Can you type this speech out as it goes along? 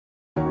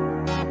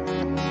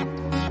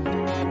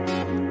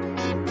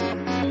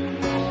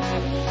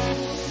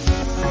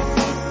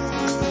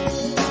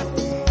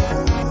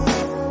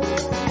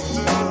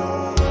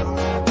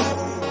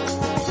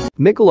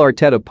Mikel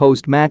Arteta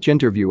post-match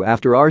interview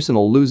after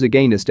Arsenal lose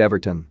against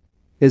Everton.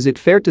 Is it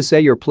fair to say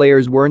your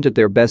players weren't at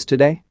their best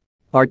today?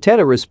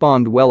 Arteta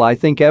responded, well, I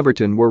think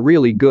Everton were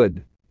really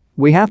good.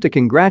 We have to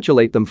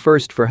congratulate them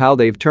first for how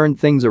they've turned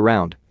things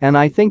around, and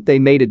I think they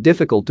made it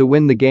difficult to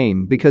win the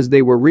game because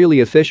they were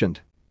really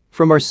efficient.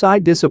 From our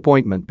side,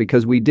 disappointment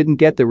because we didn't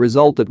get the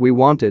result that we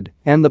wanted,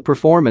 and the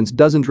performance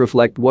doesn't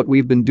reflect what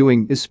we've been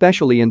doing,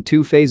 especially in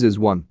two phases.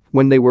 One,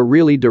 when they were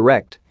really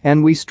direct,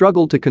 and we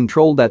struggled to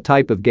control that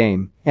type of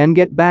game and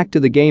get back to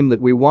the game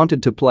that we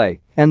wanted to play,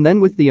 and then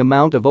with the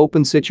amount of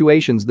open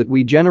situations that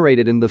we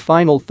generated in the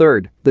final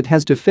third that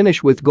has to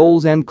finish with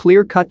goals and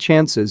clear-cut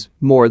chances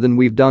more than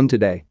we've done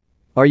today.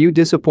 Are you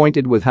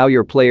disappointed with how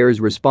your players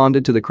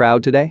responded to the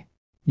crowd today?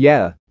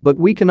 Yeah, but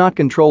we cannot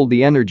control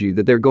the energy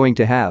that they're going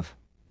to have.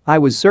 I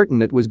was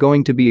certain it was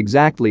going to be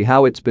exactly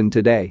how it's been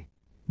today.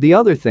 The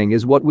other thing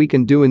is what we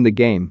can do in the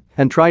game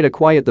and try to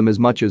quiet them as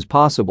much as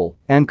possible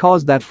and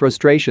cause that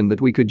frustration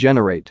that we could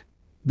generate.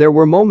 There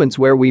were moments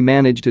where we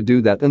managed to do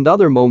that and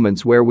other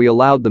moments where we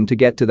allowed them to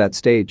get to that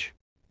stage.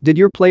 Did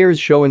your players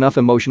show enough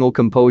emotional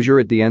composure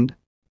at the end?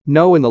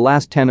 No, in the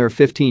last 10 or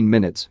 15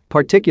 minutes,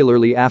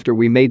 particularly after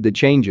we made the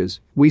changes,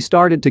 we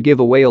started to give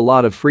away a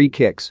lot of free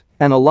kicks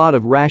and a lot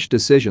of rash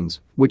decisions,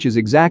 which is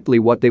exactly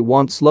what they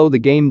want. Slow the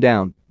game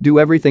down, do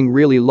everything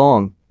really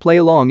long,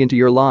 play long into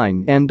your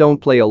line and don't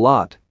play a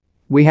lot.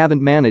 We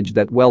haven't managed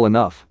that well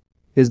enough.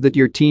 Is that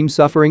your team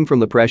suffering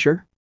from the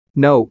pressure?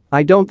 No,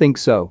 I don't think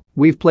so.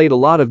 We've played a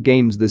lot of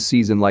games this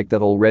season like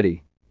that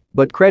already.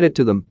 But credit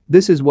to them,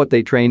 this is what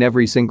they train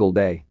every single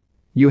day.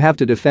 You have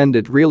to defend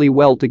it really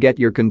well to get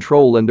your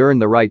control and earn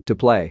the right to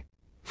play.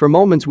 For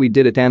moments we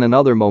did it and in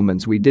other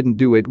moments we didn't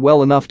do it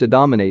well enough to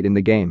dominate in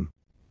the game.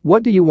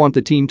 What do you want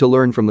the team to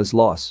learn from this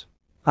loss?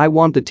 I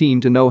want the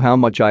team to know how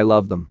much I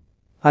love them.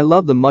 I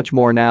love them much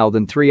more now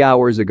than 3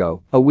 hours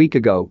ago, a week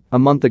ago, a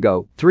month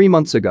ago, 3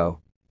 months ago.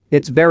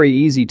 It's very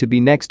easy to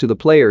be next to the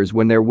players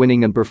when they're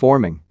winning and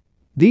performing.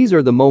 These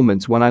are the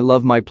moments when I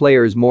love my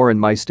players more and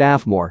my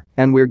staff more,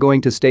 and we're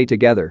going to stay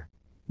together.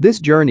 This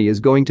journey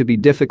is going to be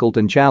difficult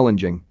and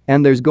challenging,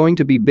 and there's going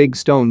to be big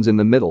stones in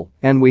the middle,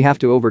 and we have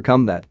to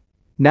overcome that.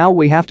 Now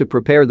we have to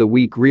prepare the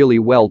week really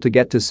well to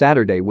get to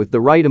Saturday with the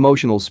right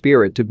emotional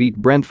spirit to beat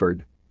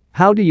Brentford.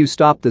 How do you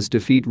stop this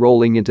defeat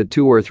rolling into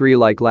 2 or 3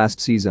 like last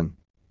season?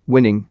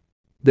 Winning.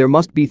 There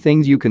must be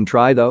things you can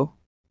try though.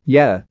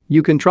 Yeah,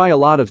 you can try a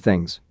lot of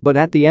things, but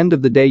at the end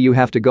of the day you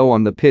have to go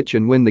on the pitch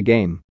and win the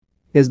game.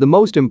 Is the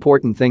most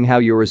important thing how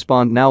you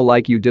respond now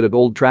like you did at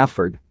Old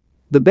Trafford?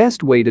 The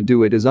best way to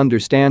do it is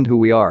understand who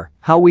we are,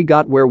 how we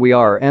got where we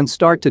are and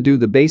start to do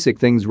the basic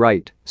things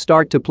right,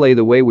 start to play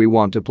the way we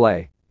want to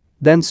play.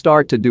 Then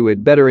start to do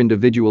it better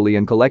individually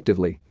and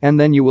collectively, and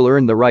then you will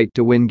earn the right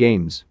to win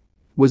games.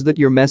 Was that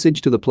your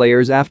message to the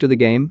players after the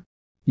game?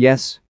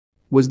 Yes.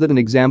 Was that an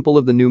example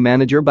of the new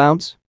manager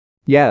bounce?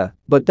 Yeah,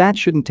 but that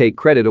shouldn't take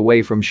credit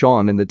away from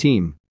Sean and the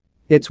team.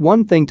 It's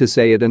one thing to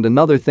say it and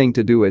another thing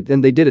to do it,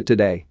 and they did it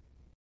today.